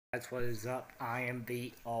That's what is up. I am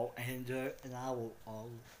the all ender and I will all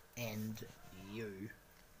end you.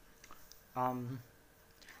 Um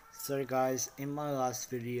so guys, in my last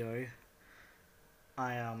video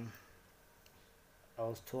I I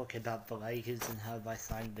was talking about the Lakers and how they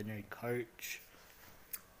signed the new coach.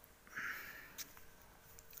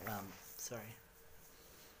 Sorry.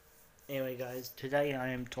 Anyway guys, today I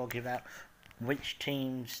am talking about which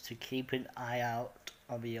teams to keep an eye out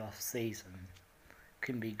on the off season.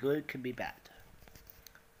 Can be good, can be bad.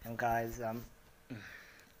 And guys, the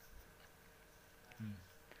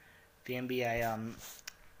NBA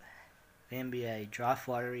the NBA draft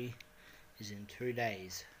lottery is in 2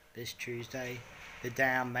 days. This Tuesday. The day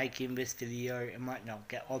I'm making this video, it might not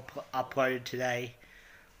get uploaded today,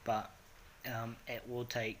 but it'll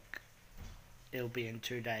be in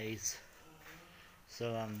 2 days.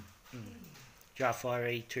 So draft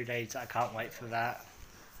lottery, 2 days. I can't wait for that.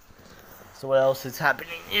 So what else is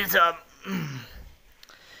happening is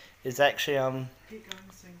is actually Keep going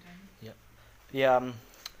the same time. Yep. Yeah.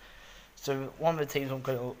 So one of the teams I'm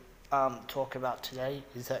going to talk about today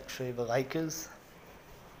is actually the Lakers.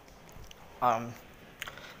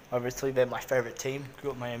 Obviously they're my favourite team.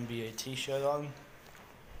 Got my NBA T-shirt on.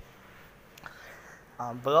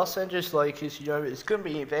 But Los Angeles Lakers, it's going to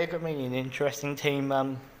be they're going to be an interesting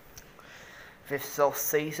team this off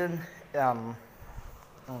season.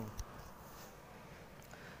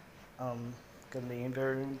 Going to be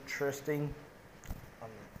very interesting.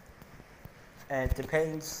 And it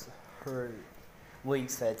depends who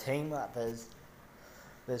leads their team. Like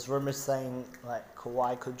there's rumors saying like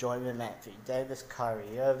Kawhi could join them, Anthony Davis,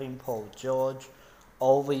 Kyrie Irving, Paul George.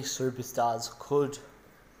 All these superstars could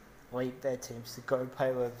lead their teams to go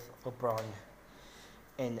play with LeBron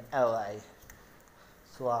in LA.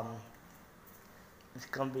 So it's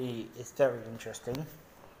very interesting.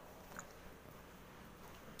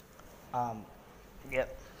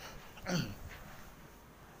 Yep.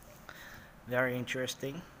 Very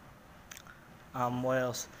interesting. What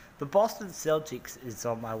else? The Boston Celtics is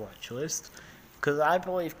on my watch list because I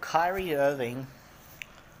believe Kyrie Irving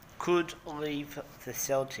could leave the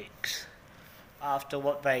Celtics after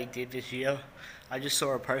what they did this year. I just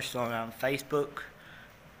saw a post on Facebook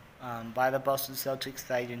by the Boston Celtics.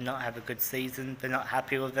 They did not have a good season. They're not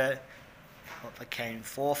happy with it. They came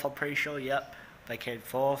fourth, I'm pretty sure. Yep, they came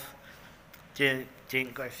fourth.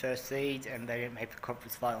 Didn't go first seed, and they didn't make the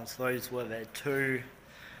conference finals. Those were their two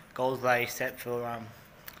goals they set for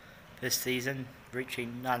this season,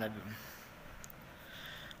 reaching none of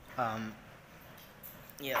them.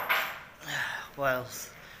 Yeah. Well,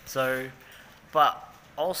 so, but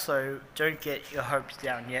also don't get your hopes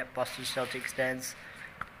down yet, Boston Celtics fans.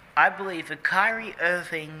 I believe if Kyrie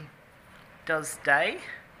Irving does stay,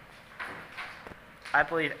 I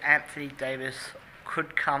believe Anthony Davis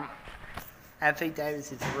could come. Anthony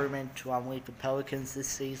Davis is rumoured to leave the Pelicans this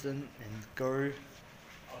season and go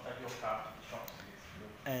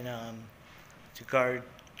to go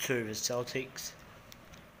to the Celtics.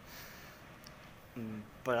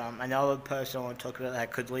 But another person I want to talk about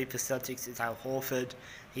that could leave the Celtics is Al Horford.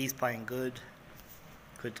 He's playing good.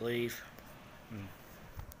 Could leave.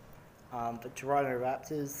 The Toronto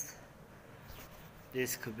Raptors.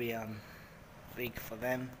 This could be big for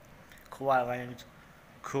them. Kawhi Leonard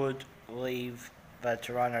could leave the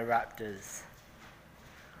Toronto Raptors.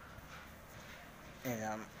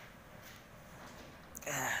 And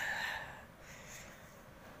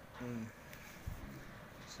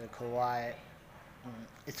so Kawhi,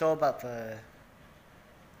 it's all about the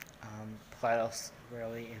playoffs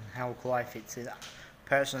really and how Kawhi fits in.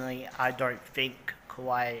 Personally, I don't think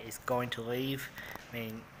Kawhi is going to leave. I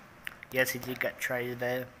mean, yes, he did get traded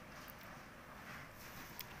there.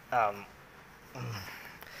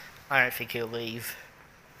 I don't think he'll leave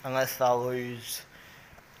unless they'll lose.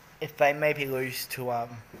 If they maybe lose to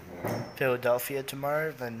Philadelphia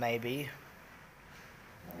tomorrow, then maybe.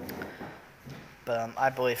 But I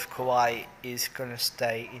believe Kawhi is going to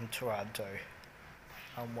stay in Toronto.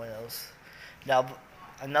 What else? Now,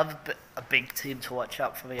 a big team to watch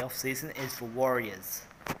out for the off season is the Warriors.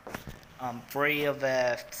 3 of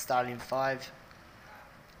their starting 5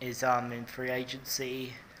 is in free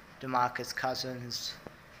agency. DeMarcus Cousins,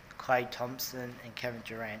 Klay Thompson, and Kevin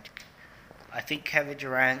Durant. I think Kevin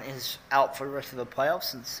Durant is out for the rest of the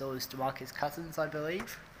playoffs, and so is DeMarcus Cousins, I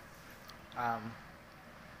believe.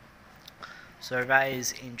 So that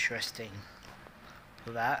is interesting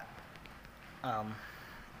for that.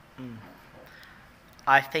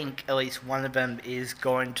 I think at least one of them is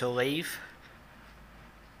going to leave.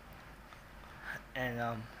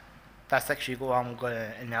 And that's actually what I'm going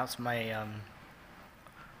to announce my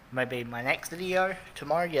maybe my next video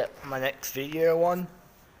tomorrow. Get my next video on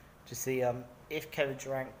to see if Kevin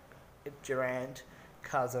Durant,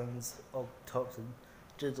 Cousins, or Thompson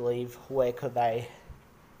did leave, where could they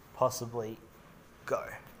possibly go?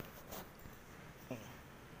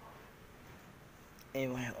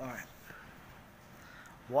 Anyway, alright.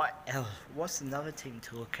 What else? What's another team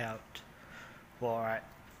to look out for? Alright.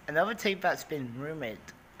 Another team that's been rumoured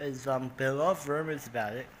is, there are a lot of rumours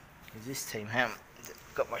about it. Is this team? Haven't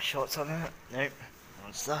got my shorts on it? Nope.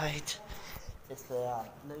 On side. It's the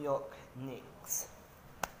New York Knicks.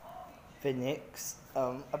 The Knicks.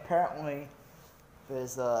 Apparently,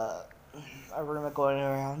 there's a rumour going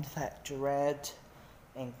around that Durant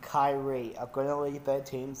and Kyrie are going to leave their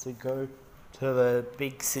teams to go to the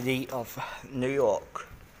big city of New York.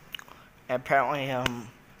 And apparently, I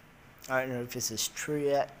don't know if this is true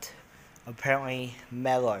yet. Apparently,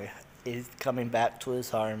 Melo is coming back to his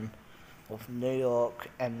home of New York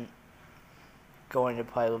and going to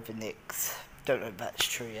play with the Knicks. Don't know if that's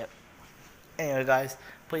true yet. Anyway, guys,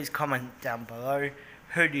 please comment down below.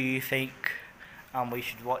 Who do you think we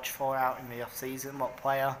should watch for out in the off season? What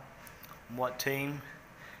player? What team?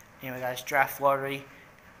 Anyway, guys, draft lottery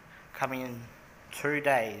coming in 2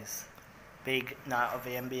 days. Big night of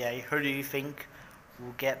the NBA. Who do you think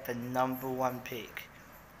will get the #1 pick?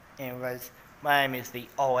 Anyways, my name is the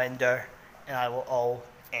All Ender, and I will all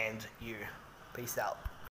end you. Peace out.